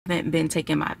haven't been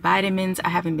taking my vitamins, I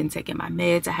haven't been taking my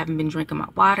meds, I haven't been drinking my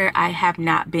water, I have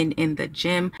not been in the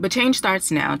gym. But change starts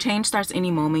now. Change starts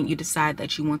any moment you decide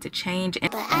that you want to change.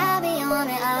 But I'll be on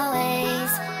it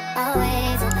always,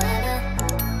 always and ever.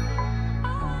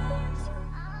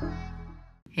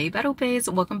 Hey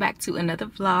Battlebaes, welcome back to another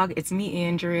vlog. It's me,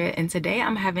 Andrea, and today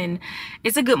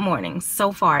it's a good morning.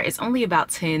 So far, it's only about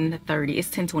 10:30. It's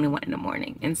 10:21 in the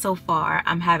morning, and so far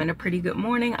I'm having a pretty good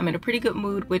morning. I'm in a pretty good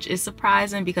mood, which is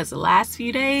surprising because the last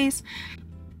few days,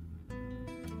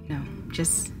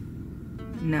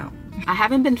 no. I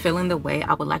haven't been feeling the way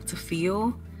I would like to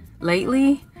feel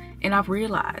lately, and I've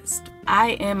realized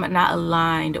I am not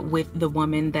aligned with the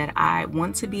woman that I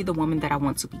want to be, the woman that I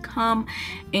want to become,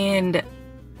 and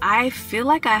I feel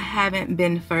like I haven't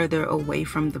been further away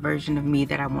from the version of me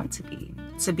that I want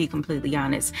to be completely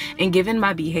honest. And given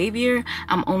my behavior,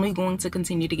 I'm only going to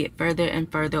continue to get further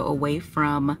and further away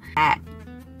from that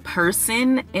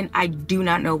person, and I do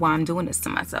not know why I'm doing this to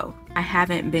myself. I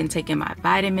haven't been taking my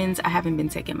vitamins, I haven't been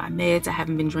taking my meds, I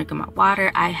haven't been drinking my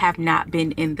water, I have not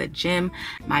been in the gym.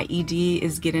 My ED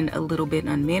is getting a little bit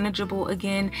unmanageable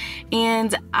again,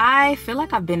 and I feel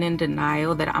like I've been in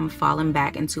denial that I'm falling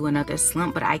back into another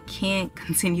slump, but I can't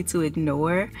continue to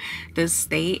ignore the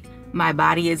state my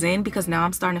body is in because now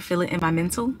I'm starting to feel it in my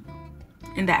mental.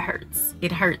 And that hurts.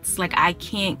 It hurts. Like, I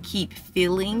can't keep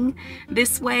feeling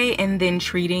this way, and then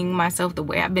treating myself the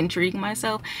way I've been treating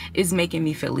myself is making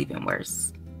me feel even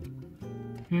worse.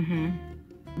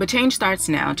 But change starts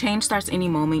now. Change starts any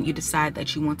moment you decide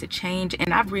that you want to change.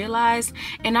 And I've realized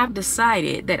and I've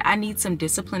decided that I need some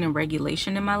discipline and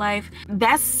regulation in my life.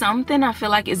 That's something I feel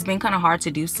like it's been kind of hard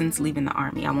to do since leaving the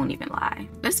army. I won't even lie.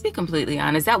 Let's be completely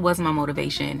honest. That was my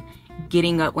motivation.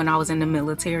 Getting up when I was in the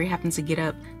military, having to get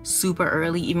up super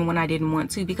early even when I didn't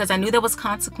want to, because I knew there was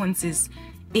consequences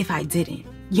if I didn't.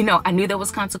 You know, I knew there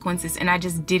was consequences, and I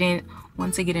just didn't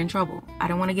want to get in trouble. I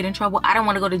don't want to get in trouble. I don't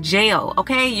want to go to jail,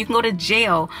 okay? You can go to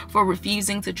jail for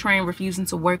refusing to train, refusing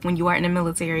to work when you are in the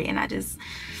military, and I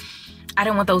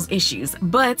don't want those issues.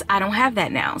 But I don't have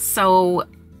that now. So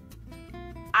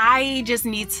I just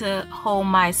need to hold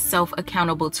myself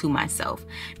accountable to myself,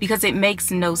 because it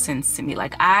makes no sense to me.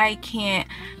 Like, I can't,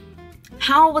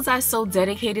 how was I so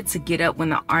dedicated to get up when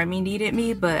the army needed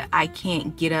me, but I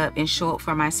can't get up and show up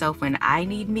for myself when I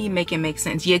need me? Make it make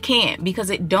sense. You can't, because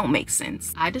it don't make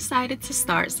sense. I decided to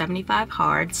start 75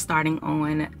 Hard starting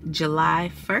on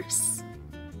July 1st.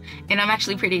 And I'm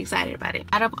actually pretty excited about it.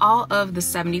 Out of all of the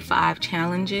 75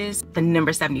 challenges, the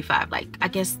number 75, like, I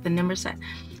guess the number set.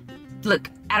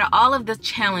 Look, out of all of the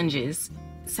challenges,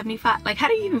 75, like, how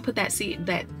do you even put that?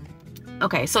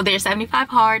 Okay, so there's 75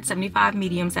 hard, 75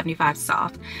 medium, 75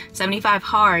 soft. 75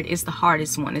 hard is the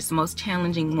hardest one. It's the most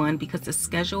challenging one because the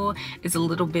schedule is a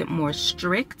little bit more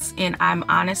strict, and I'm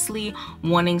honestly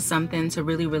wanting something to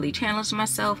really, really challenge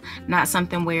myself, not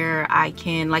something where I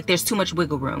can, like, there's too much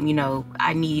wiggle room. You know,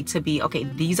 I need to be, okay,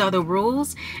 these are the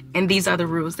rules, and these are the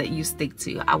rules that you stick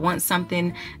to. I want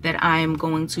something that I'm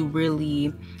going to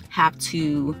really have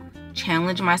to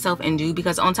challenge myself and do,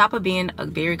 because on top of being a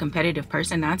very competitive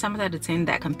person, 9 times out of 10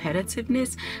 that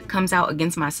competitiveness comes out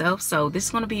against myself. So this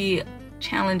is going to be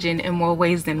challenging in more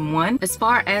ways than one. As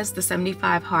far as the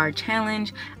 75 hard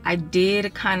challenge, I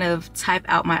did kind of type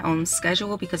out my own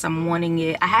schedule because I'm wanting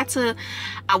it.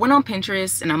 I went on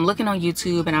Pinterest and I'm looking on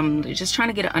YouTube, and I'm just trying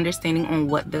to get an understanding on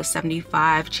what the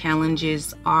 75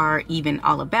 challenges are even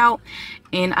all about,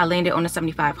 and I landed on the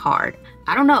 75 hard.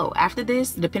 I don't know, after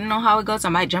this, depending on how it goes, I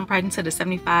might jump right into the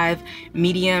 75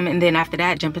 medium, and then after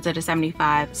that jump into the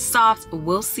 75 soft.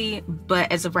 We'll see.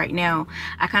 But as of right now,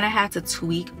 I kind of had to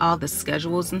tweak all the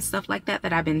schedules and stuff like that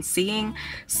I've been seeing.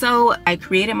 So I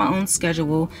created my own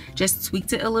schedule, just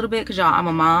tweaked it a little bit, because y'all, I'm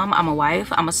a mom, I'm a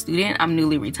wife, I'm a student, I'm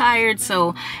newly retired,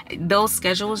 so those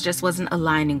schedules just wasn't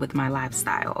aligning with my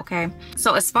lifestyle. Okay,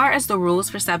 so as far as the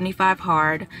rules for 75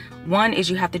 hard, one is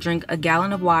you have to drink a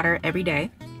gallon of water every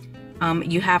day.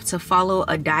 You have to follow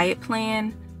a diet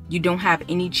plan. You don't have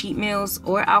any cheat meals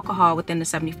or alcohol within the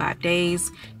 75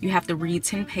 days. You have to read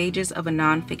 10 pages of a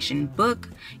nonfiction book.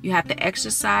 You have to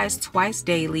exercise twice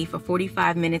daily for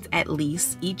 45 minutes at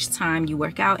least each time you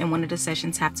work out, and one of the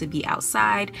sessions have to be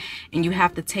outside, and you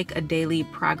have to take a daily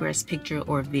progress picture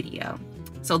or video.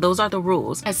 So those are the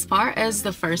rules. As far as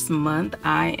the first month,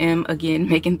 I am again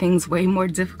making things way more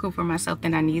difficult for myself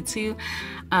than I need to.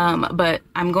 But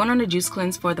I'm going on a juice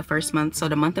cleanse for the first month. So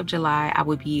the month of July, I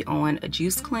would be on a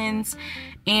juice cleanse.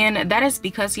 And that is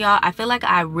because, y'all, I feel like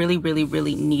I really, really,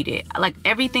 really need it. Like,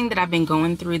 everything that I've been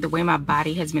going through, the way my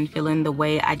body has been feeling, the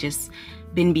way I just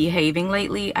been behaving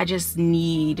lately, I just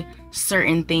need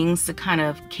certain things to kind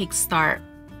of kickstart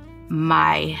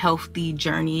my healthy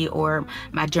journey or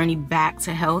my journey back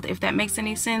to health, if that makes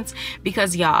any sense.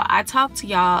 Because y'all, I talked to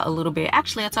y'all a little bit,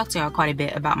 actually I talked to y'all quite a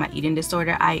bit about my eating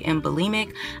disorder. I am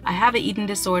bulimic. I have an eating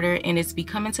disorder, and it's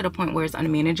becoming to the point where it's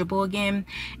unmanageable again.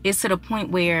 It's to the point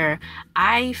where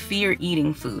I fear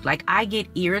eating food. Like, I get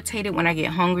irritated when I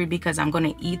get hungry because I'm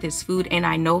going to eat this food and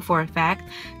I know for a fact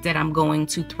that I'm going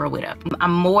to throw it up.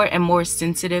 I'm more and more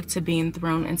sensitive to being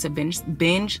thrown into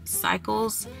binge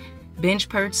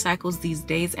purge cycles these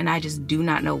days, and I just do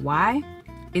not know why.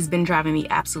 It's been driving me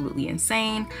absolutely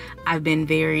insane. I've been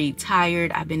very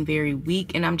tired, I've been very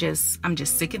weak, and I'm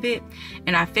just sick of it.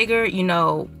 And I figure, you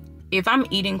know, if I'm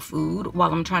eating food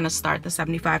while I'm trying to start the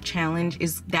 75 challenge,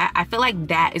 I feel like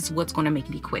that is what's going to make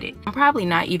me quit it. I'm probably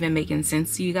not even making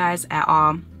sense to you guys at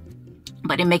all,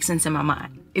 but it makes sense in my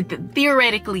mind.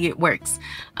 Theoretically it works.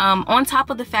 On top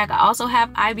of the fact, I also have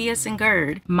IBS and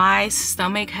GERD. My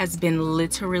stomach has been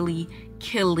literally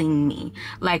killing me.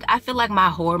 Like, I feel like my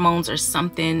hormones or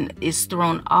something is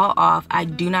thrown all off. I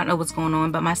do not know what's going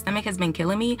on, but my stomach has been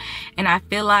killing me, and I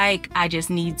feel like I just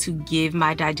need to give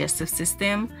my digestive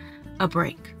system a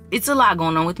break. It's a lot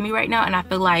going on with me right now, and I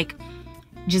feel like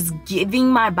just giving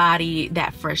my body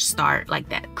that fresh start, like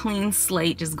that clean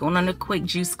slate, just going on a quick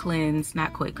juice cleanse,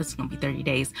 not quick because it's gonna be 30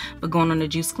 days, but going on a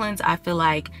juice cleanse, I feel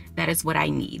like that is what I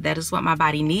need. That is what my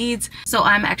body needs. So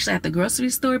I'm actually at the grocery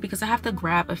store because I have to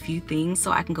grab a few things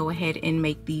so I can go ahead and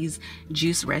make these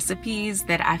juice recipes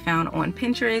that I found on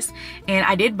Pinterest. And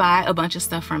I did buy a bunch of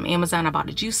stuff from Amazon. I bought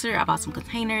a juicer, I bought some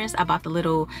containers, I bought the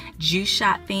little juice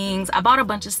shot things. I bought a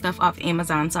bunch of stuff off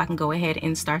Amazon so I can go ahead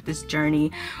and start this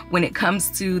journey when it comes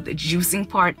to the juicing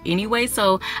part anyway.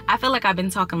 So I feel like I've been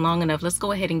talking long enough. Let's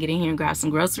go ahead and get in here and grab some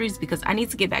groceries because I need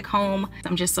to get back home.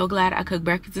 I'm just so glad I cooked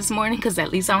breakfast this morning because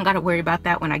at least I don't gotta worry about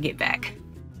that when I get back.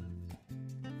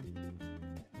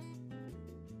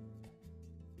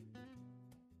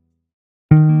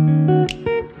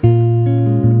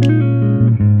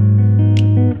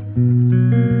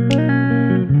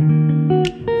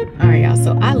 Alright y'all,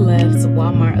 so I left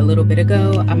Walmart a little bit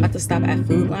ago. I'm about to stop at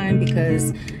Food Line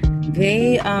because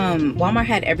Walmart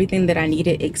had everything that I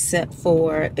needed except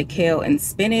for the kale and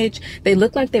spinach. They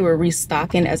looked like they were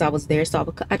restocking as I was there,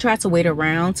 so I tried to wait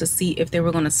around to see if they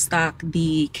were going to stock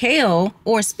the kale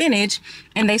or spinach,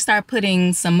 and they start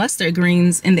putting some mustard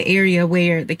greens in the area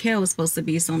where the kale was supposed to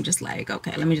be. So I'm just like,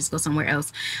 okay, let me just go somewhere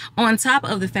else. On top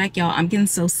of the fact, y'all, I'm getting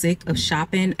so sick of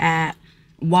shopping at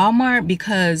Walmart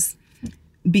because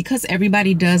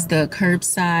everybody does the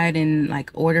curbside and like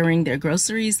ordering their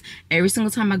groceries. Every single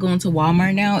time I go into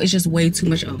Walmart now, it's just way too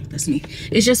much. Oh, that's me.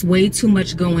 It's just way too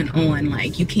much going on.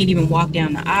 Like, you can't even walk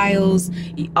down the aisles.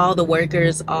 All the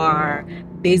workers are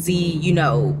busy, you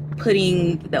know,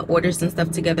 putting the orders and stuff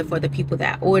together for the people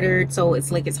that ordered. So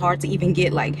it's like, it's hard to even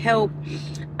get like help.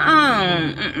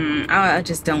 I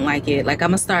just don't like it. Like, I'm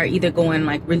gonna start either going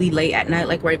like really late at night,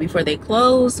 like right before they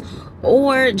close,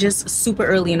 or just super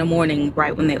early in the morning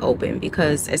right when they open,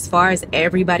 because as far as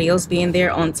everybody else being there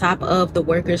on top of the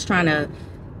workers trying to,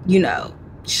 you know,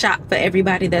 shop for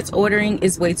everybody that's ordering,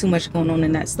 is way too much going on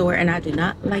in that store, and I do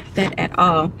not like that at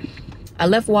all. I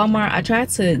left Walmart. I tried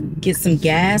to get some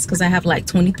gas because I have like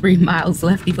 23 miles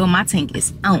left before my tank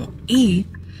is on E.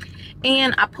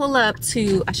 And I pull up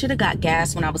to, I should have got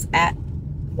gas when I was at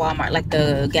Walmart, like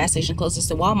the gas station closest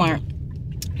to Walmart.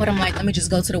 But I'm like, let me just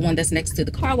go to the one that's next to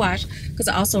the car wash, because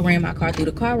I also ran my car through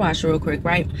the car wash real quick,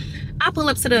 right? I pull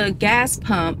up to the gas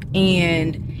pump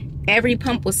and every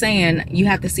pump was saying you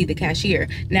have to see the cashier.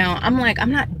 Now I'm like,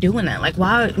 I'm not doing that. Like,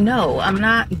 why? No, I'm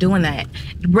not doing that.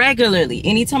 Regularly,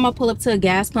 anytime I pull up to a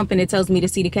gas pump and it tells me to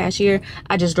see the cashier,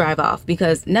 I just drive off,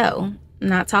 because no, I'm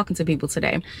not talking to people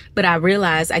today. But I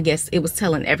realized, I guess it was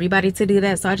telling everybody to do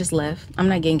that, so I just left. I'm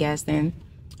not getting gas then.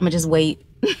 I'm gonna just wait.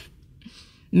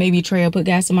 Maybe Trey will put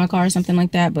gas in my car or something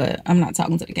like that, but I'm not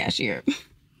talking to the cashier.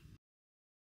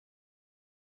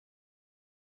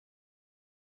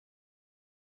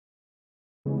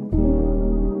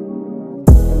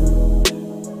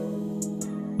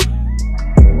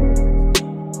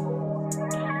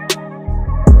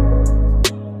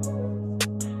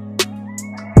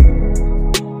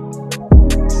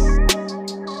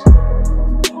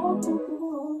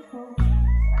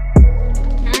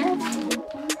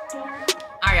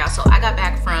 So I got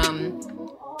back from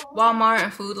Walmart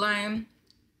and Food Line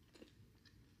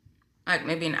like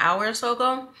maybe an hour or so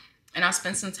ago, and I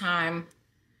spent some time,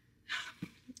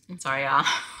 I'm sorry y'all,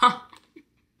 I'm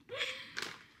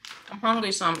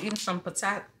hungry, so I'm eating some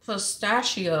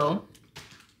pistachio.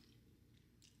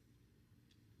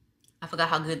 I forgot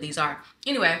how good these are.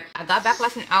 Anyway, I got back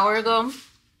like an hour ago.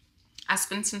 I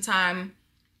spent some time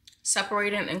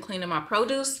separating and cleaning my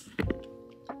produce.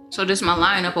 So this is my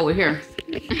lineup over here.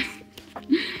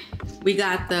 We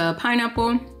got the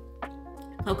pineapple,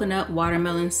 coconut,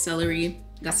 watermelon, celery.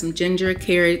 Got some ginger,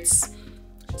 carrots,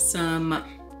 some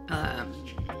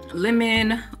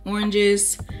lemon,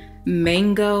 oranges,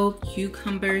 mango,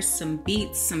 cucumbers, some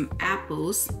beets, some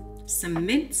apples, some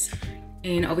mint,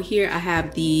 and over here I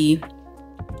have the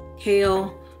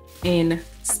kale and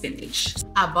spinach.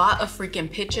 I bought a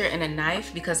freaking pitcher and a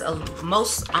knife because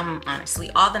honestly,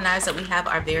 all the knives that we have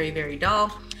are very, very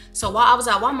dull. So while I was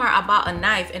at Walmart, I bought a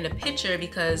knife and a pitcher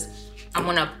because I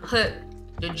want to put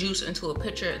the juice into a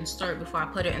pitcher and stir it before I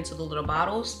put it into the little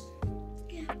bottles.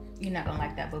 Yeah. You're not gonna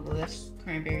like that, boo-boo. That's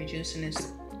cranberry juice and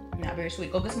it's not very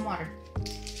sweet. Go get some water.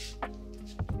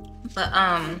 But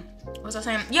what was I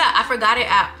saying? Yeah, I forgot it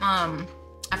at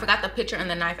I forgot the pitcher and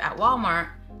the knife at Walmart.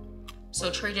 So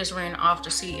Trey just ran off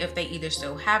to see if they either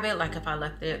still have it, like if I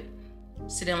left it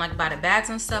sitting like by the bags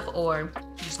and stuff, or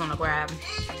I'm just gonna grab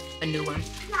a new one.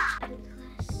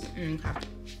 Okay.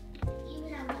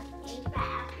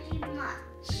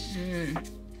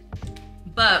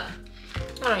 But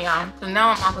hold on, y'all, so now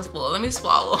I'm off the spool. Let me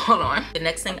swallow. Hold on. The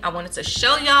next thing I wanted to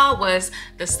show y'all was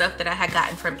the stuff that I had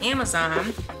gotten from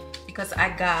Amazon, because I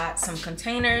got some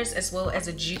containers as well as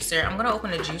a juicer. I'm gonna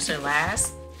open the juicer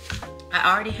last.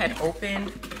 I already had opened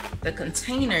the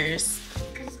containers.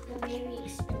 Because it's a very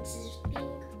expensive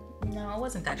thing. No, it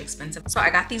wasn't that expensive. So I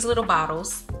got these little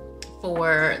bottles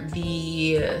for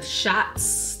the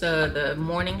shots, the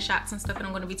morning shots and stuff that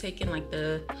I'm gonna be taking, like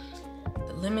the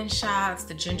lemon shots,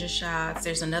 the ginger shots.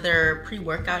 There's another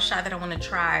pre-workout shot that I wanna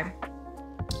try,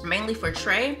 mainly for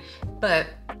Trey, but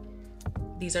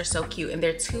these are so cute. And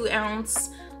they're 2-ounce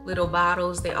little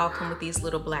bottles. They all come with these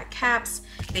little black caps.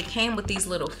 They came with these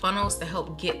little funnels to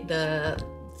help get the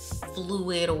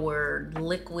fluid or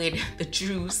liquid, the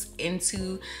juice,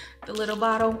 into the little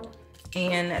bottle.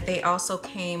 And they also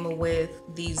came with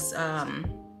these, I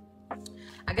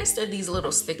guess they're these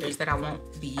little stickers that I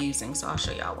won't be using, so I'll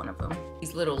show y'all one of them.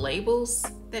 These little labels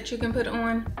that you can put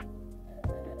on.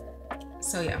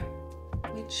 So yeah,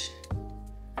 which,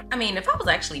 I mean, if I was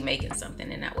actually making something,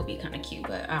 then that would be kind of cute,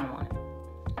 but I don't want it.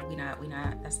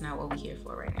 That's not what we're here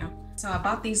for right now. So I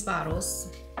bought these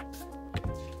bottles,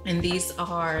 and these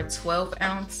are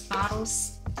 12-ounce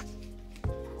bottles.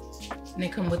 And they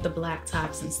come with the black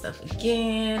tops and stuff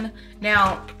again.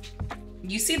 Now,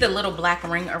 you see the little black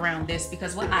ring around this,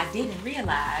 because what I didn't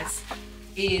realize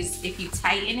is if you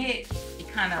tighten it,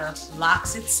 it kind of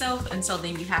locks itself, and so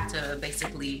then you have to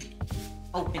basically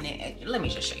open it. Let me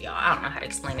just show y'all. I don't know how to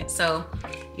explain it. So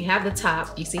you have the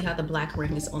top. You see how the black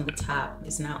ring is on the top.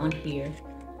 It's not on here.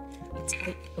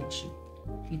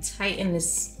 You tighten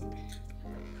this,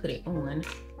 put it on.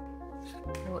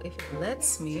 Well, if it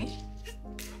lets me.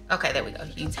 Okay, there we go.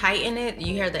 You tighten it.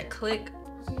 You hear that click.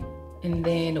 And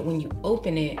then when you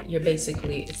open it, you're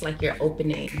basically, it's like you're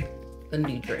opening a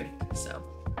new drink. So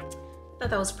I thought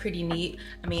that was pretty neat.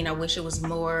 I mean, I wish it was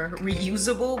more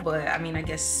reusable, but I mean, I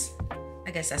guess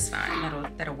that's fine.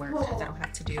 That'll work. That'll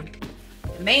have to do.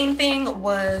 The main thing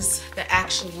was the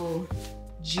actual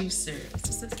juicer.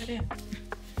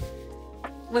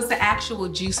 Was the actual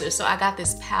juicer. So I got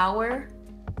this power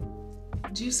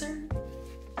juicer,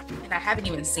 and I haven't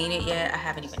even seen it yet. I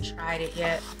haven't even tried it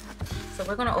yet. So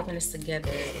we're gonna open this together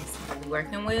and see what we're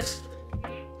working with.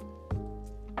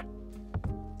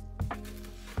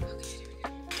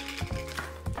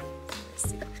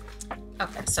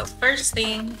 Okay, so first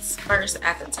things first,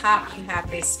 at the top you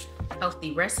have this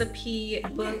healthy recipe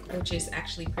book, which is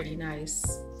actually pretty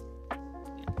nice.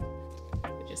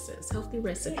 It just says healthy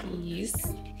recipes,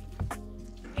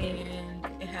 and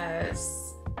it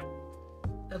has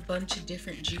a bunch of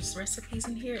different juice recipes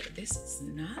in here. This is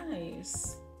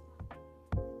nice.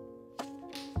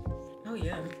 Oh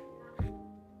yeah,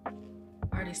 I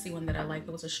already see one that I like.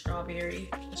 It was a strawberry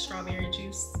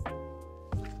juice.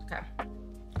 Okay.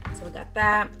 So we got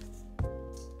that,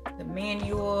 the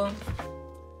manual,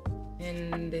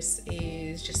 and this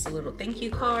is just a little thank you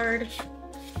card.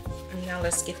 And now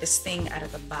let's get this thing out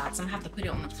of the box. I'm gonna have to put it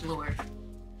on the floor,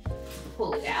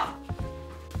 pull it out.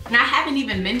 And I haven't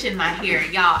even mentioned my hair.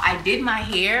 Y'all, I did my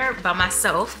hair by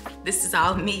myself. This is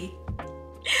all me.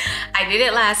 I did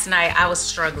it last night. I was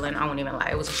struggling, I won't even lie,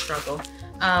 it was a struggle.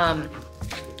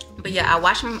 But yeah,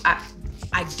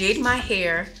 I did my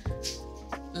hair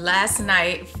last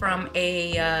night from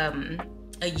a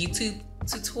YouTube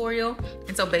tutorial,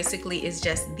 and so basically it's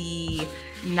just the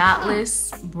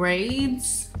knotless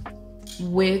braids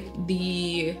with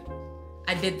the,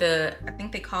 I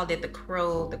think they called it the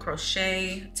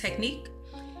crochet technique,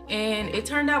 and it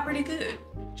turned out pretty good.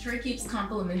 Trey keeps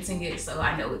complimenting it, so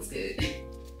I know it's good.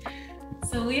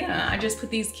 So yeah, I just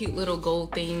put these cute little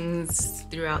gold things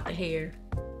throughout the hair.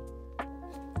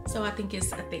 So I think it's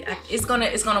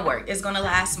gonna work. It's gonna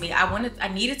last me. I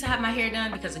needed to have my hair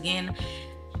done because again,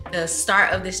 the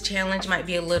start of this challenge might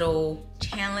be a little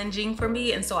challenging for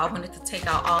me, and so I wanted to take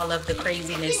out all of the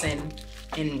craziness and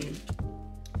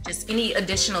just any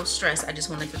additional stress. I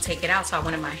just wanted to take it out, so I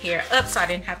wanted my hair up so I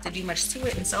didn't have to do much to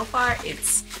it, and so far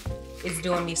it's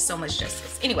doing me so much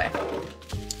justice. Anyway,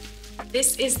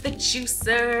 this is the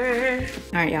juicer.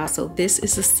 All right, y'all, so this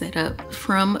is the setup.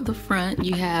 From the front,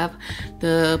 you have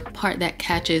the part that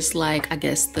catches, like, I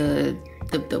guess the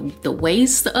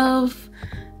waist of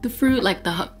the fruit, like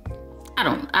the,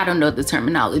 I don't know the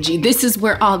terminology. This is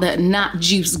where all the not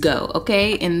juice go,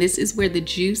 okay? And this is where the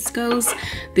juice goes.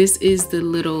 This is the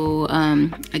little,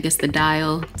 I guess the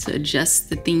dial to adjust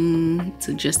the thing,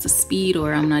 to adjust the speed,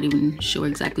 or I'm not even sure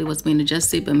exactly what's being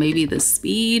adjusted, but maybe the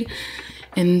speed.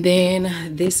 And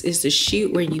then this is the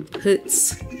chute where you put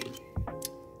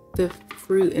the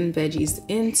fruit and veggies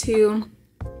into.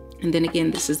 And then again,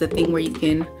 this is the thing where you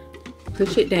can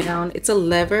push it down. It's a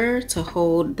lever to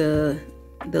hold the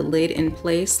lid in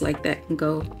place, like that can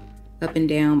go up and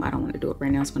down. I don't want to do it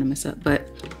right now, it's gonna mess up, but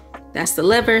that's the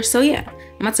lever. So yeah,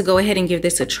 I'm about to go ahead and give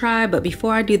this a try, but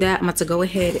before I do that, I'm about to go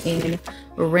ahead and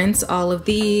rinse all of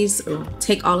these, or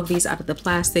take all of these out of the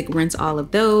plastic, rinse all of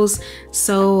those,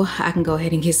 so I can go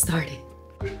ahead and get started.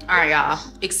 All right, y'all,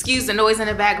 excuse the noise in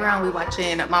the background. We're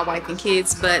watching my wife and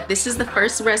kids, but this is the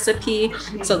first recipe.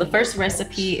 So the first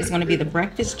recipe is going to be the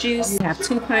breakfast juice. You have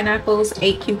 2 pineapples,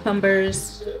 8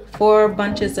 cucumbers, 4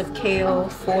 bunches of kale,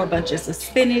 4 bunches of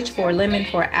spinach, 4 lemon,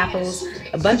 4 apples,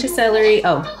 a bunch of celery.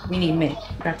 Oh, we need mint.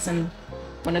 Got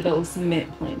one of those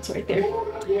mint plants right there.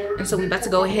 And so we're about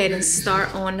to go ahead and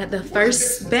start on the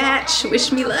first batch.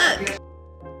 Wish me luck.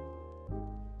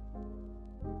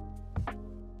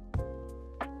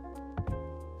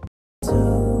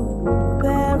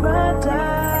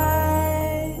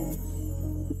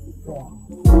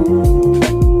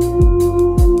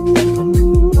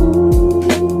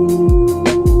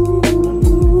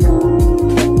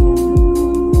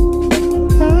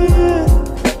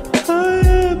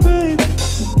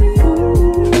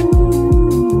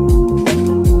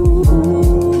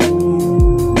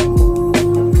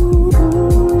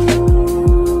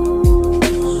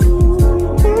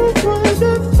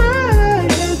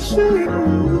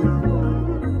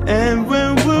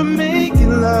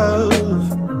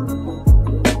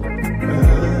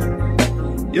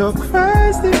 Your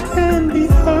cries that can be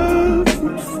heard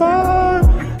from far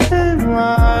and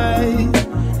wide.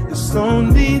 It's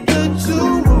only the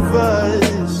 2 of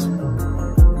us.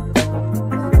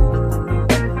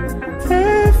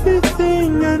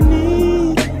 Everything I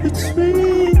need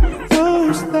between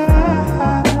those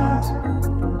thighs.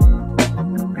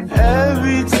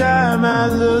 Every time I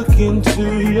look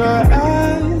into your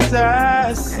eyes,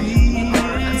 I see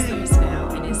it. Now,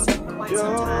 and it's quite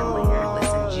some time later.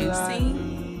 Listen, juicy.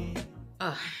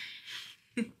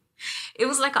 It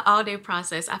was like an all-day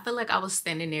process. I feel like I was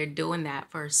standing there doing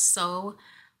that for so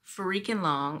freaking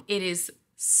long. It is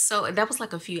so, that was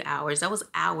like a few hours. That was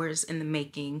hours in the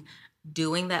making,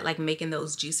 doing that, like making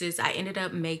those juices. I ended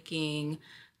up making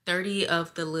 30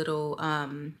 of the little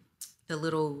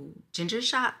ginger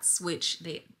shots, which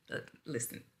they,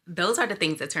 listen, those are the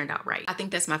things that turned out right. I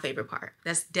think that's my favorite part.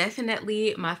 That's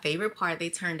definitely my favorite part. They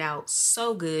turned out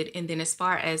so good. And then as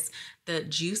far as the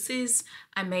juices,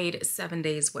 I made 7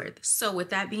 days worth. So with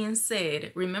that being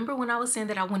said, remember when I was saying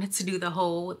that I wanted to do the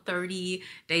whole 30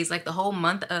 days, like the whole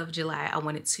month of July, I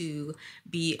wanted to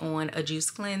be on a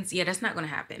juice cleanse? Yeah, that's not gonna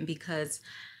happen because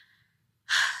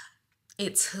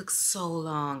it took so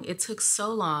long. It took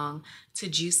so long to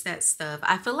juice that stuff.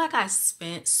 I feel like I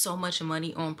spent so much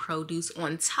money on produce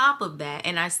on top of that,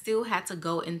 and I still had to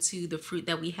go into the fruit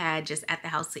that we had just at the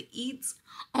house to eat,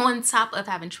 on top of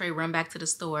having Trey run back to the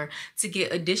store to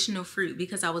get additional fruit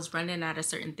because I was running out of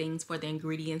certain things for the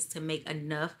ingredients to make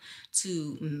enough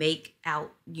to make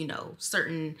out, you know,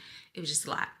 certain, it was just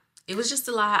a lot. It was just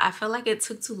a lot. I felt like it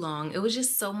took too long. It was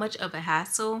just so much of a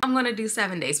hassle. I'm gonna do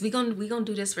 7 days. We gonna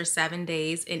do this for 7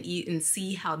 days and eat and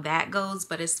see how that goes.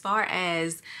 But as far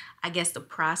as, I guess, the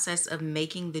process of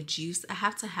making the juice, I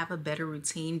have to have a better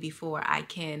routine before I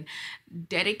can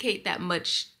dedicate that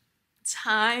much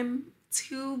time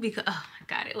to, because oh my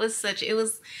god, it was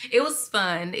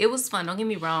fun. It was fun, don't get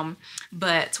me wrong.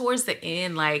 But towards the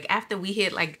end, like after we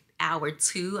hit like hour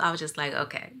 2, I was just like,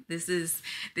 okay, this is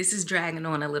dragging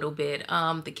on a little bit.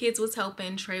 The kids was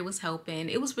helping, Trey was helping.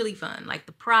 It was really fun. Like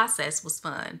the process was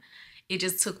fun. It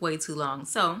just took way too long.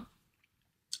 So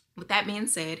With that being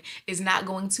said, it's not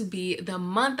going to be the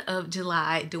month of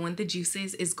July doing the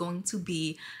juices. It's going to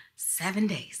be 7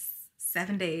 days.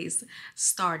 7 days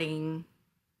starting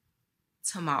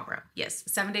tomorrow. Yes,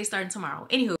 7 days starting tomorrow.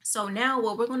 Anywho, so now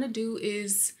what we're going to do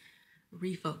is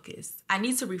refocus. I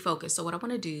need to refocus. So what I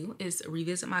want to do is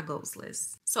revisit my goals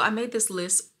list. So I made this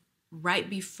list right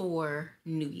before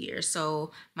New Year.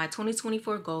 So my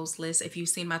 2024 goals list, if you've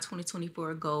seen my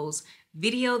 2024 goals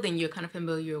video, then you're kind of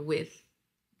familiar with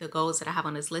the goals that I have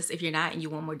on this list. If you're not and you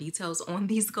want more details on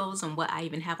these goals and what I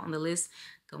even have on the list,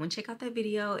 go and check out that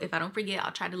video. If I don't forget,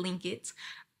 I'll try to link it.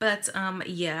 But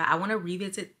yeah, I want to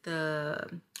revisit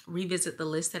the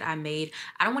list that I made.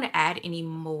 I don't want to add any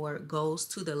more goals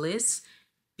to the list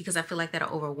because I feel like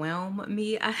that'll overwhelm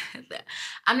me.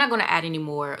 I'm not going to add any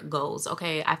more goals,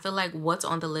 okay? I feel like what's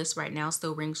on the list right now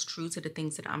still rings true to the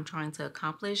things that I'm trying to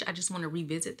accomplish. I just want to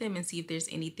revisit them and see if there's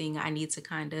anything I need to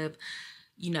kind of,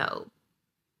 you know,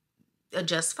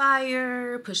 adjust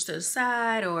fire, push to the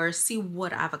side, or see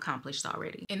what I've accomplished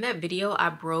already. In that video, I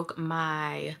broke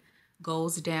my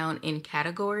goals down in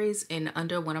categories, and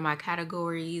under one of my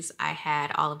categories I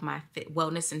had all of my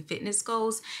wellness and fitness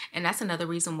goals. And that's another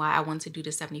reason why I want to do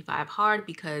the 75 hard,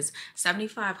 because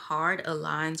 75 hard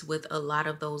aligns with a lot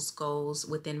of those goals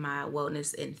within my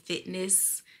wellness and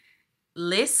fitness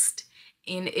list.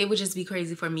 And it would just be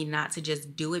crazy for me not to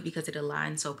just do it because it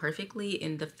aligns so perfectly.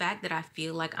 And the fact that I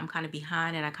feel like I'm kind of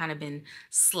behind and I kind of been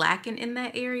slacking in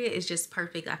that area is just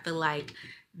perfect. I feel like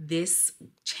this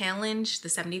challenge, the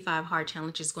 75 hard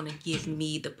challenge, is going to give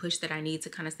me the push that I need to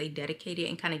kind of stay dedicated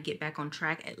and kind of get back on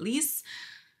track, at least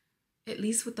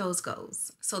with those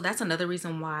goals. So that's another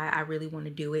reason why I really want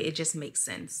to do it. It just makes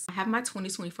sense. I have my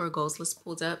 2024 goals list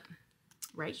pulled up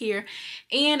right here,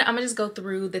 and I'm gonna just go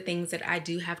through the things that I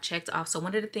do have checked off. So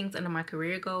one of the things under my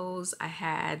career goals, I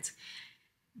had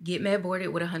get med boarded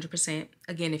with 100%.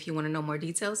 Again, if you want to know more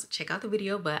details, check out the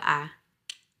video, but I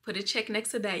put a check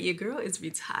next to that. Your girl is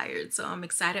retired, so I'm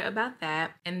excited about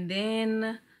that. And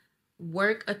then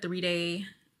work a 3-day,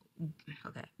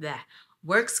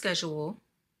 work schedule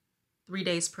 3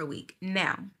 days per week.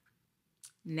 Now,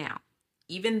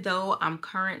 even though I'm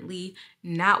currently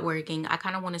not working, I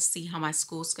kind of want to see how my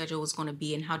school schedule is going to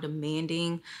be and how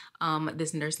demanding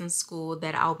this nursing school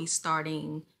that I'll be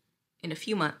starting in a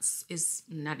few months, is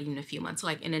not even a few months,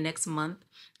 like in the next month,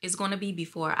 is going to be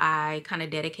before I kind of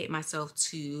dedicate myself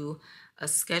to a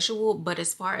schedule. But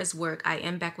as far as work, I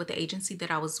am back with the agency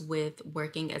that I was with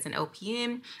working as an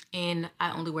LPN, and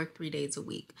I only work 3 days a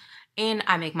week. And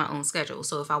I make my own schedule.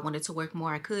 So if I wanted to work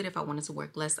more, I could. If I wanted to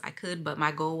work less, I could. But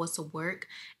my goal was to work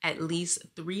at least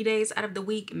 3 days out of the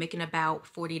week, making about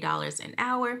 $40 an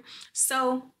hour.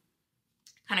 So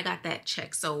kind of got that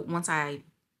check. So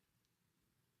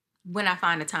when I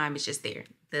find the time, it's just there.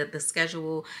 The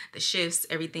schedule, the shifts,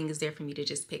 everything is there for me to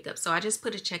just pick up. So I just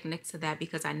put a check next to that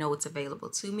because I know it's available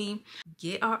to me.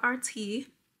 Get RRT,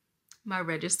 my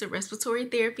registered respiratory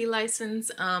therapy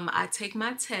license. I take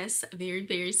my test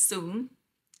very soon.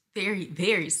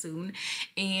 Very soon.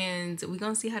 And we're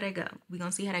gonna see how that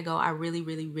go. I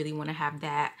really want to have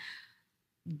that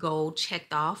goal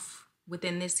checked off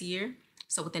within this year.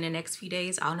 So within the next few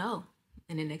days, I'll know.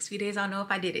 In the next few days, I'll know if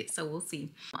I did it. So we'll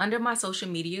see. Under my social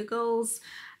media goals,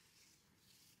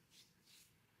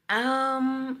 I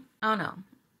don't know.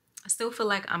 I still feel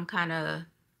like I'm kind of,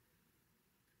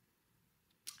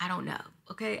 I don't know.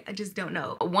 Okay, I just don't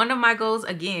know. One of my goals,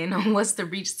 again, was to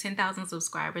reach 10,000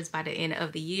 subscribers by the end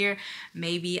of the year.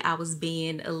 Maybe I was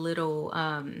being a little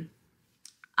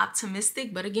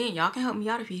optimistic, but again, y'all can help me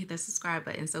out if you hit that subscribe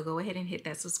button. So go ahead and hit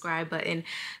that subscribe button.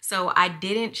 So I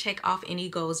didn't check off any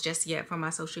goals just yet for my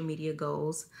social media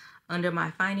goals. Under my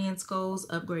finance goals,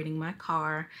 upgrading my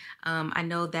car. I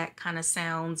know that kind of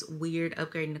sounds weird.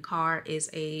 Upgrading the car is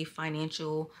a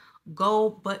financial goal,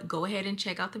 but go ahead and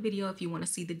check out the video if you want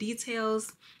to see the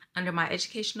details. Under my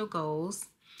educational goals,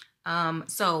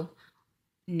 so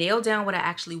nail down what I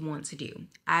actually want to do.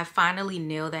 I finally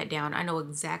nailed that down. I know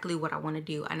exactly what I want to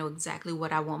do. I know exactly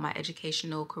what I want my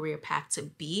educational career path to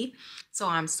be. So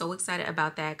I'm so excited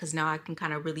about that because now I can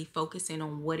kind of really focus in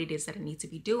on what it is that I need to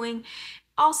be doing.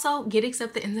 Also, get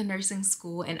accepted into nursing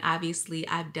school, and obviously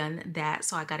I've done that.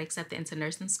 So I got accepted into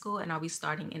nursing school, and I'll be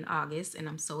starting in August, and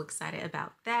I'm so excited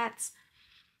about that.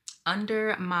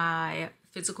 Under my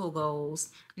physical goals,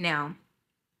 now,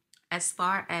 as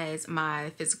far as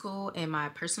my physical and my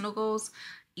personal goals,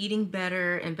 eating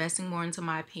better, investing more into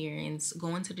my appearance,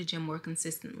 going to the gym more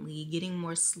consistently, getting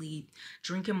more sleep,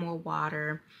 drinking more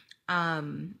water,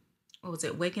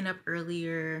 waking up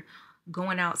earlier,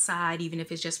 going outside, even if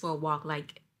it's just for a walk.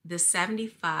 Like the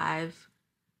 75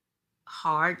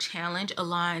 hard challenge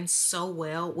aligns so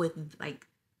well with like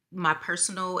my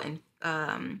personal and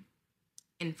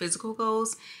physical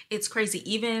goals. It's crazy.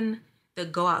 Even the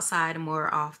go outside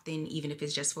more often, even if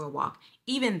it's just for a walk,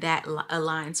 even that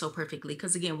aligns so perfectly.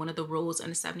 Because again, one of the rules in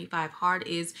the 75 hard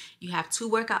is you have 2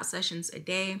 workout sessions a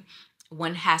day.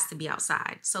 One has to be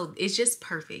outside. So it's just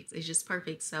perfect. It's just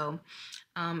perfect. So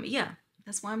yeah,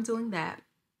 that's why I'm doing that.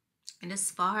 And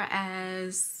as far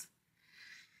as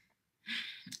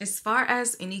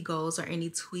any goals or any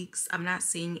tweaks, I'm not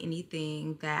seeing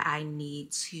anything that I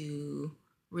need to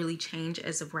really change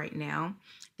as of right now.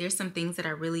 There's some things that I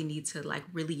really need to like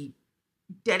really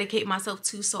dedicate myself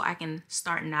to so I can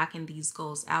start knocking these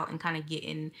goals out and kind of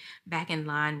getting back in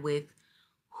line with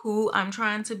who I'm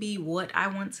trying to be, what I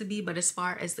want to be. But as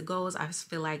far as the goals, I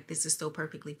feel like this is still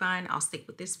perfectly fine. I'll stick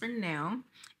with this for now.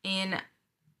 And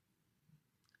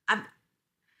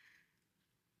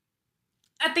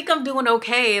I think I'm doing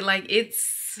okay. Like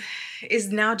it's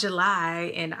now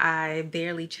July and I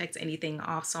barely checked anything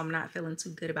off, so I'm not feeling too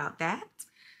good about that.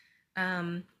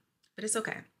 But it's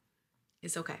okay.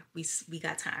 It's okay. We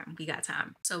got time. We got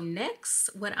time. So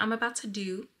next, what I'm about to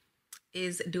do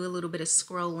is do a little bit of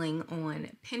scrolling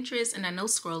on Pinterest. And I know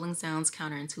scrolling sounds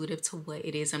counterintuitive to what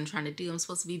it is I'm trying to do. I'm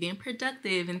supposed to be being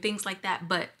productive and things like that.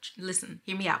 But listen,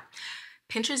 hear me out.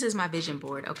 Pinterest is my vision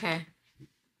board, okay?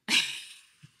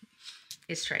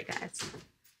 It's Trey, guys.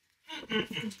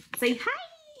 Say hi.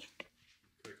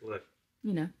 Look.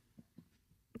 You know,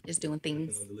 just doing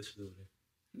things.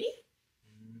 Me?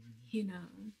 You know,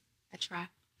 I try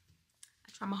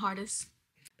my hardest.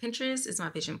 Pinterest is my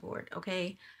vision board,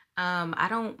 okay? I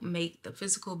don't make the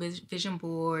physical vision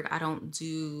board. I don't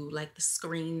do like the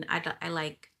screen. I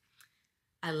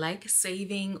like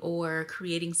saving or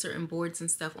creating certain boards and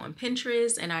stuff on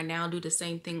Pinterest, and I now do the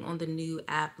same thing on the new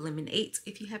app Lemon8.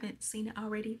 If you haven't seen it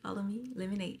already, follow me.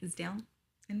 Lemon8 is down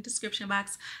in the description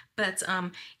box. But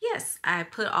yes, I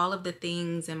put all of the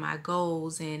things and my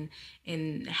goals and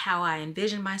how I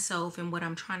envision myself and what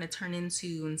I'm trying to turn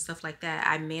into and stuff like that.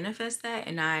 I manifest that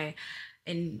and I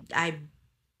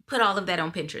put all of that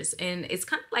on Pinterest, and it's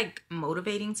kind of like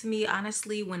motivating to me,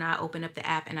 honestly, when I open up the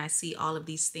app and I see all of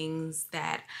these things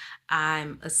that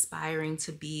I'm aspiring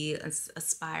to be,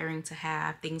 aspiring to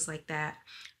have, things like that.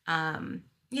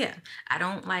 Yeah, I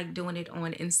don't like doing it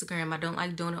on Instagram. I don't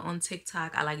like doing it on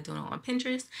TikTok. I like doing it on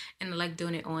Pinterest, and I like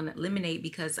doing it on Lemon8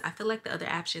 because I feel like the other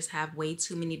apps just have way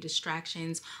too many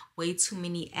distractions, way too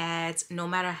many ads. No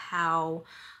matter how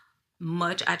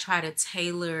much I try to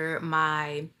tailor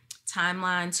my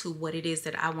timeline to what it is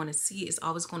that I want to see, it's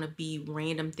always going to be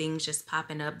random things just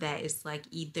popping up that is like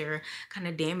either kind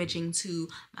of damaging to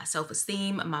my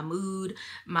self-esteem, my mood,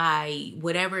 my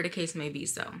whatever the case may be.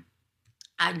 So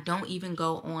I don't even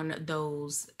go on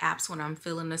those apps when I'm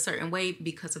feeling a certain way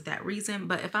because of that reason.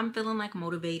 But if I'm feeling like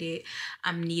motivated,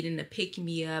 I'm needing to pick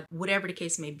me up, whatever the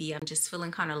case may be, I'm just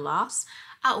feeling kind of lost,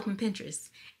 I open Pinterest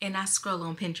and I scroll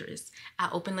on Pinterest. I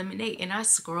open Lemon8 and I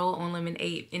scroll on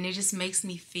Lemon8, and it just makes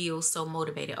me feel so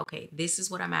motivated. Okay, this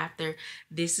is what I'm after.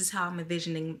 This is how I'm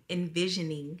envisioning,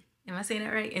 am I saying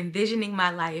that right? Envisioning my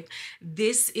life.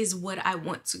 This is what I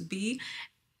want to be.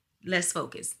 Let's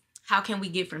focus. How can we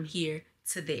get from here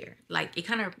to there? Like it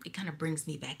kind of brings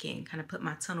me back in, kind of put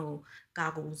my tunnel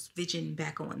goggles vision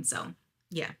back on. So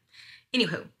yeah,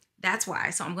 anywho, that's why.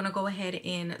 So I'm gonna go ahead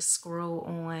and scroll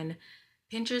on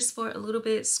Pinterest for a little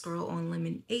bit, scroll on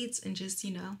Lemon8, and just,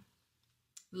 you know,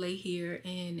 lay here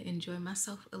and enjoy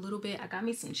myself a little bit. I got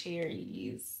me some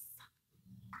cherries.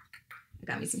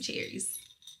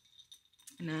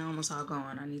 And they're almost all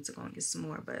gone. I need to go and get some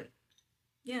more, but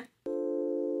yeah.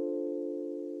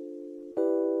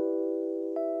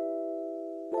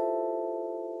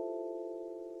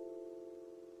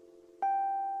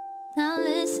 Now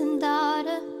listen,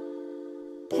 daughter,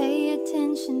 pay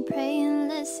attention, pray and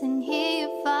listen, hear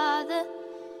your father.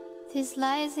 These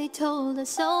lies they told are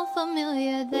so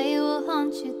familiar, they will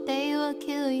haunt you, they will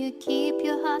kill you, keep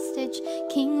you hostage,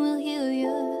 king will heal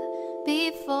you.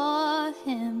 Before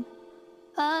him,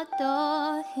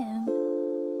 adore him,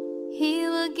 he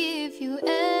will give you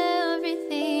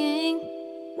everything.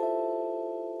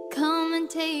 Come and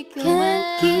take your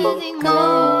Can't keep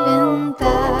going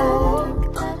back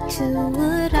to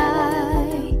what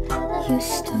I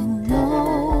used to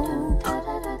know.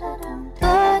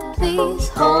 But please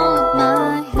hold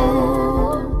my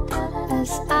hand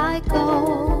as I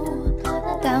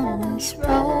go down this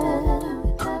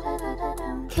road.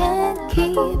 Can't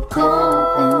keep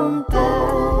going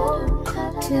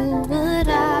back to what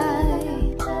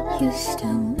I used to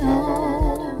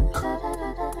know.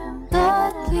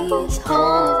 But please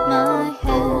hold my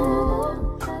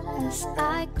hand as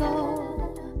I go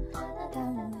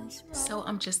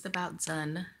just about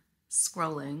done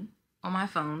scrolling on my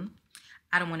phone.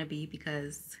 I don't want to be,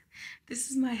 because this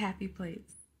is my happy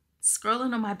place.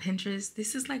 Scrolling on my Pinterest,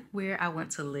 this is like where I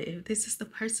want to live. This is the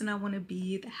person I want to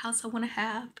be, the house I want to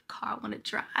have, the car I want to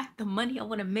drive, the money I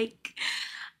want to make.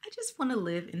 I just want to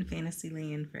live in fantasy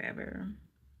land forever.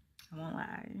 I won't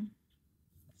lie.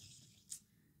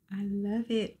 I love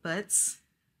it, but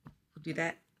we'll do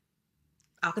that.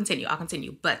 I'll continue.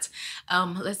 But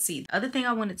let's see. The other thing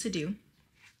I wanted to do,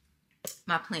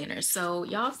 my planner. So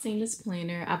y'all have seen this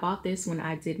planner. I bought this when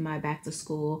I did my back to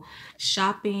school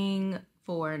shopping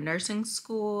for nursing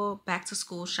school, back to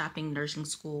school shopping, nursing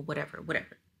school, whatever.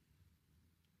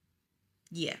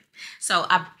 Yeah. So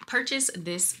I purchased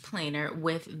this planner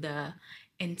with the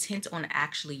intent on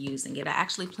actually using it. I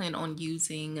actually plan on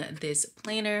using this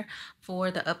planner for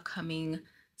the upcoming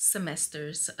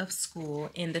semesters of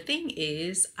school. And the thing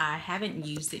is, I haven't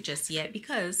used it just yet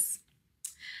because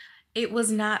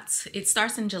it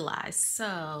starts in July.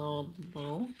 So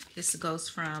this goes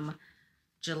from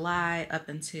July up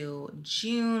until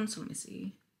June. So let me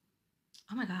see.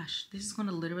 Oh my gosh, this is going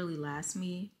to literally last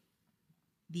me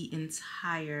the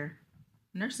entire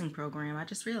nursing program. I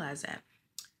just realized that.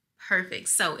 Perfect.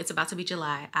 So it's about to be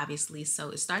July, obviously. So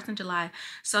it starts in July.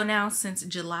 So now, since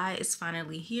July is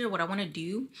finally here, what I want to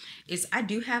do is, I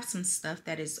do have some stuff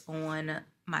that is on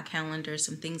my calendar,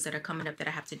 some things that are coming up that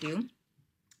I have to do.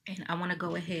 And I want to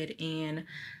go ahead and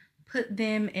put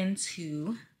them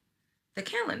into the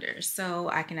calendar so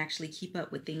I can actually keep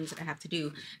up with things that I have to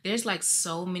do. There's like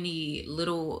so many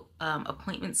little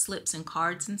appointment slips and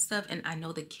cards and stuff. And I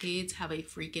know the kids have a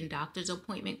freaking doctor's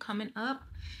appointment coming up.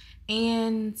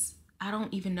 And I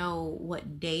don't even know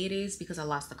what day it is because I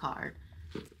lost the card.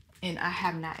 And I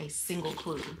have not a single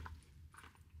clue.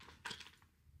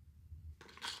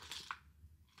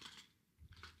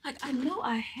 Like, I know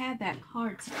I had that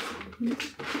card.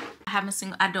 I haven't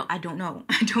seen, I don't know.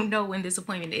 I don't know when this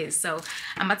appointment is. So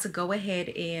I'm about to go ahead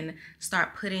and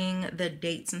start putting the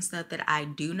dates and stuff that I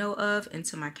do know of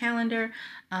into my calendar.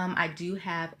 I do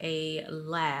have a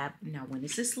lab. Now, when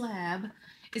is this lab?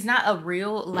 It's not a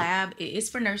real lab. It is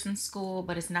for nursing school,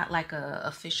 but it's not like a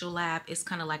official lab. It's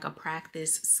kind of like a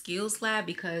practice skills lab,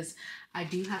 because I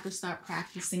do have to start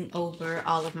practicing over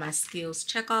all of my skills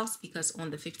checkoffs, because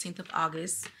on the 15th of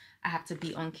August, I have to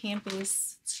be on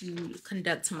campus to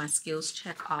conduct my skills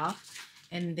check off.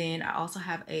 And then I also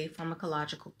have a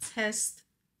pharmacological test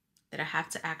that I have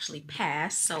to actually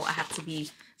pass. So I have to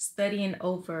be studying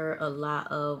over a lot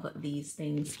of these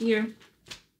things here.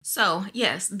 So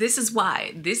yes, this is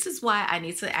why I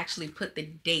need to actually put the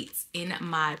dates in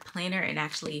my planner and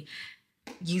actually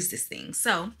use this thing.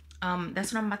 So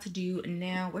that's what I'm about to do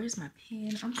now. Where's my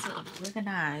pen? I'm so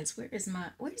organized. Where's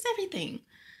everything?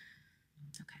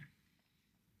 Okay,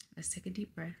 let's take a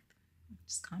deep breath.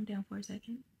 Just calm down for a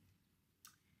second,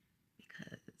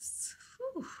 because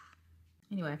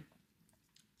anyway,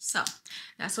 so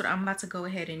that's what I'm about to go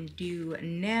ahead and do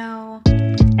now.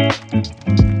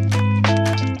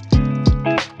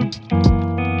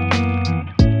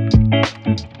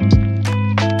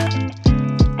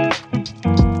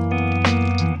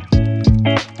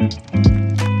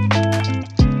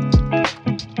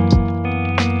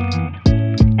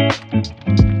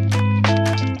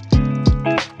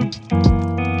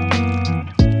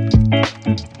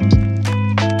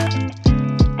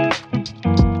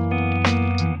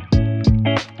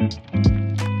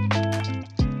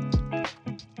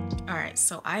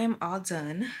 So I am all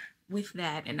done with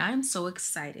that, and I'm so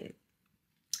excited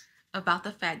about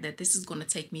the fact that this is going to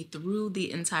take me through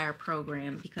the entire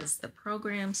program, because the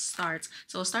program starts,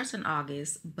 so it starts in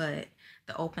August, but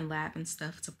the open lab and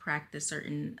stuff to practice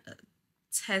certain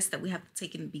tests that we have to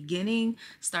take in the beginning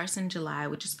starts in July,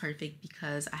 which is perfect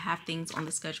because I have things on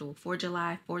the schedule for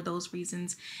July for those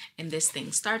reasons. And this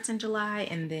thing starts in July,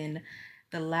 and then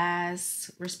we're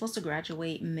supposed to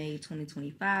graduate May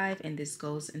 2025, and this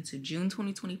goes into June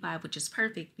 2025, which is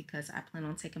perfect because I plan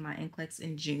on taking my NCLEX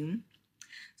in June.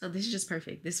 So this is just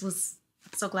perfect. I'm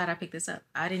so glad I picked this up.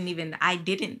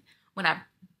 When I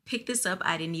picked this up,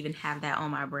 I didn't even have that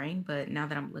on my brain, but now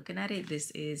that I'm looking at it,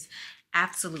 this is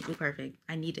absolutely perfect.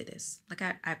 I needed this. Like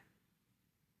I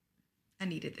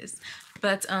needed this.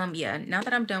 But yeah, now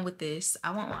that I'm done with this,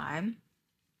 I won't lie,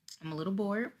 I'm a little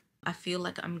bored. I feel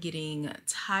like I'm getting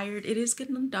tired. It is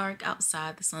getting dark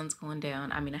outside. The sun's going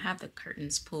down. I mean, I have the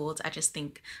curtains pulled. I just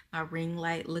think my ring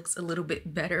light looks a little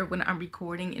bit better when I'm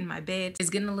recording in my bed. It's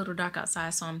getting a little dark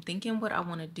outside, so I'm thinking what I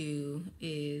want to do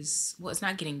is, well, it's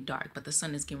not getting dark, but the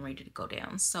sun is getting ready to go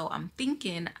down. So I'm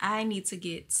thinking I need to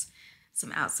get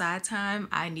some outside time.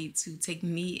 I need to take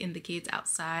me and the kids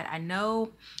outside. I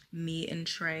know me and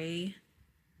Trey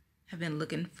have been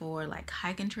looking for like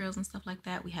hiking trails and stuff like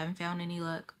that. We haven't found any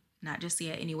luck, not just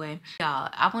yet anyway. Y'all,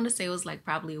 I want to say it was like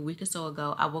probably a week or so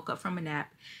ago. I woke up from a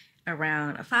nap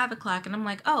around 5 o'clock and I'm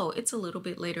like, oh, it's a little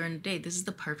bit later in the day. This is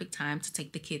the perfect time to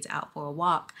take the kids out for a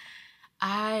walk.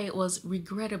 I was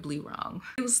regrettably wrong.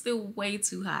 It was still way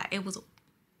too hot. It was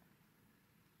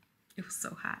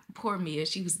so hot. Poor Mia,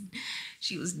 she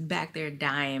was back there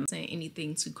dying. Saying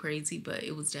anything too crazy, but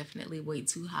it was definitely way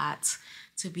too hot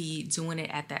to be doing it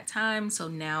at that time. So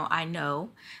now I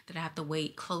know that I have to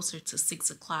wait closer to 6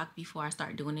 o'clock before I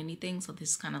start doing anything. So this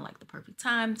is kind of like the perfect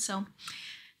time. So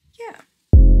yeah.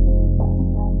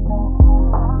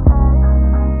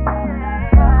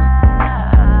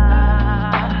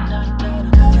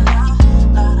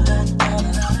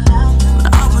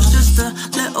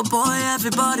 Boy,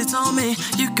 everybody told me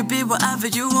you could be whatever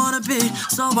you wanna be.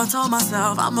 So I told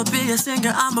myself I'ma be a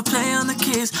singer, I'ma play on the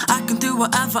keys. I can do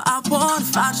whatever I want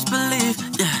if I just believe,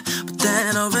 yeah. But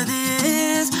then over the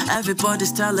years,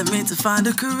 everybody's telling me to find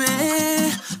a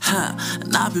career,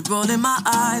 and I'll be rolling my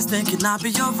eyes, thinking I'll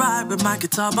be alright with my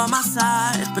guitar by my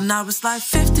side. But now it's like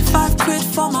 55 quid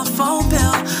for my phone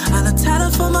bill and a tenner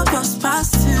for my bus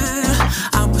pass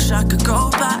too. I wish I could go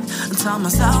back and tell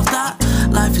myself that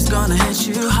life is gonna hit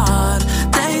you hard.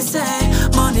 They say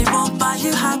money won't buy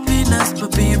you happiness,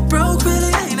 but being broke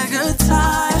really ain't a good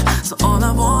time. So all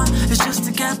I want is just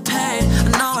to get paid.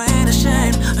 I know I ain't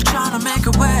ashamed of trying to make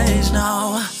a wage,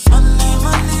 no. Money,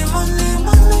 money, money,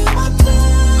 money, money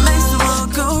makes the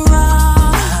world go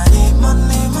round. I need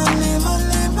money, money,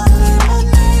 money, money,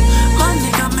 money.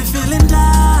 Money got me feeling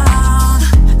down.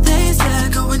 They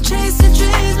said go and chase your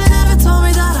dreams, but never told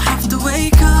me that I have to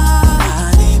wake up.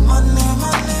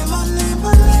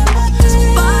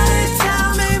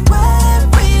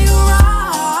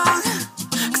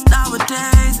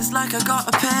 Like I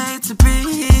gotta pay to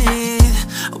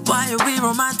breathe. Why are we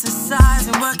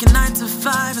romanticizing, working 9 to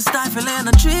 5 and stifling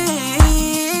our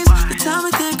dreams? They tell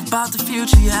me think about the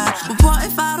future, yeah, but what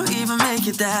if I don't even make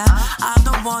it there? I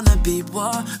don't wanna be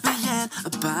worrying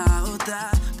about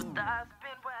that, but that's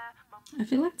been where I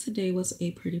feel like today was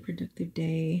a pretty productive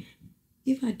day.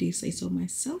 If I do say so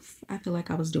myself, I feel like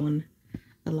I was doing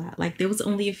a lot. Like there was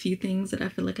only a few things that I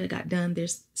feel like I got done.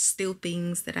 There's still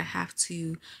things that I have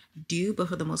to do, but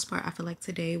for the most part I feel like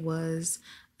today was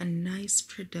a nice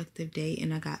productive day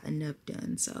and I got enough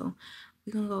done. So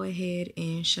we're gonna go ahead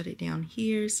and shut it down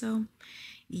here. So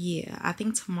yeah, I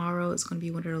think tomorrow is gonna be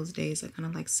one of those days I kind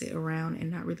of like sit around and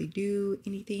not really do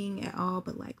anything at all,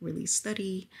 but like really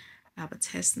study. I have a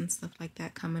test and stuff like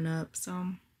that coming up.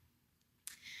 So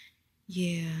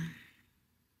yeah.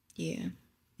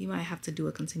 You might have to do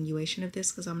a continuation of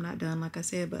this because I'm not done, like I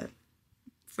said, but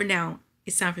for now,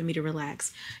 it's time for me to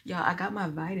relax. Y'all, I got my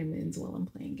vitamins while I'm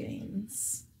playing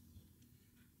games.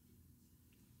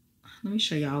 Let me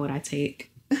show y'all what I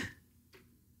take. I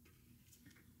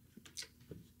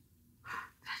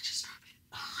just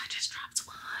dropped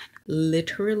one.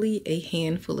 Literally a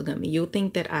handful of gummy. You'll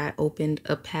think that I opened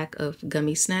a pack of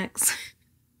gummy snacks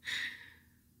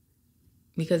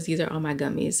because these are all my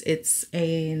gummies. It's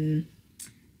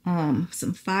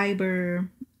some fiber,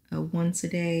 once a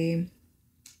day,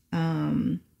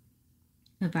 a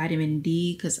vitamin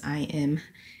D because I am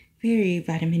very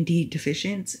vitamin D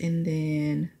deficient, and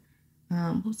then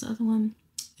what was the other one?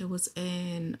 It was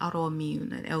an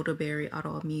elderberry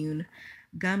autoimmune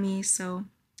gummy. So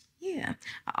yeah,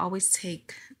 I always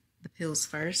take the pills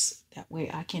first, that way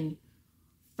I can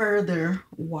further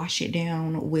wash it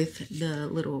down with the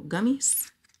little gummies.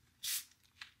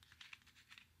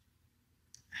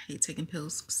 I hate taking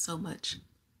pills so much.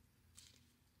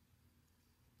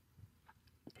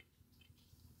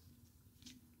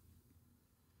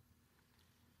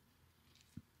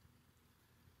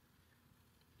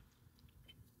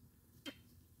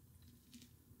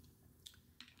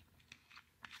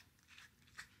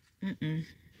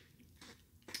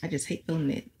 I just hate feeling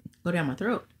it go down my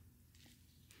throat.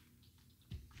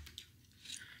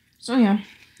 So yeah,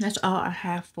 that's all I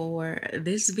have for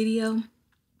this video.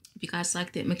 If you guys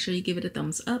liked it, make sure you give it a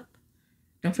thumbs up.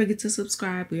 Don't forget to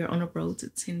subscribe. We are on a road to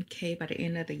 10K by the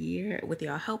end of the year. With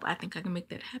y'all help, I think I can make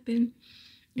that happen.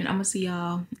 And I'm gonna see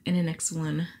y'all in the next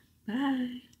one.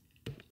 Bye.